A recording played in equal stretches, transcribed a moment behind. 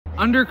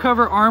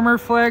Undercover armor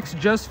flex,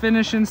 just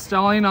finished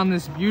installing on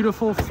this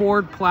beautiful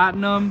Ford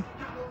Platinum.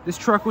 This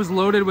truck was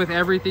loaded with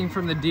everything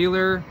from the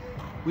dealer.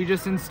 We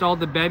just installed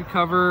the bed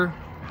cover,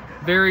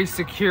 very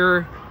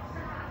secure.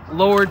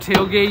 Lower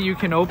tailgate, you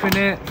can open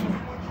it.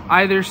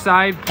 Either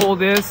side, pull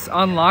this,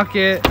 unlock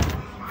it,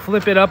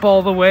 flip it up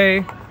all the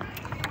way.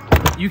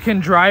 You can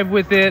drive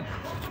with it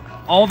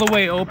all the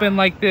way open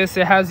like this.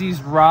 It has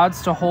these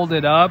rods to hold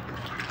it up.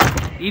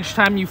 Each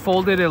time you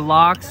fold it, it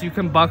locks. You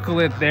can buckle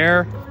it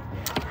there,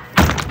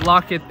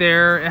 lock it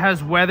there. It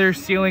has weather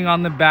sealing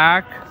on the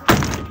back.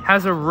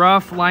 Has a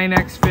rough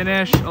Line-X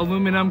finish,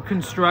 aluminum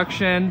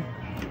construction.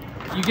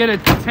 You get a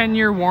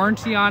 10-year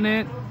warranty on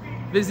it.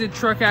 Visit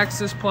Truck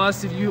Access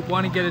Plus if you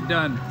want to get it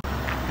done.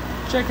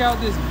 Check out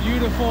this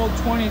beautiful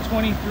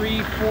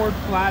 2023 Ford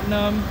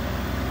Platinum.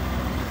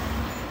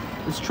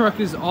 This truck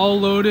is all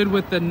loaded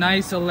with the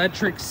nice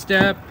electric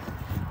step.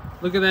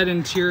 Look at that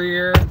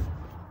interior.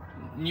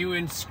 New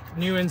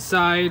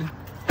inside.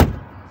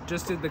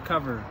 Just did the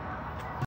cover.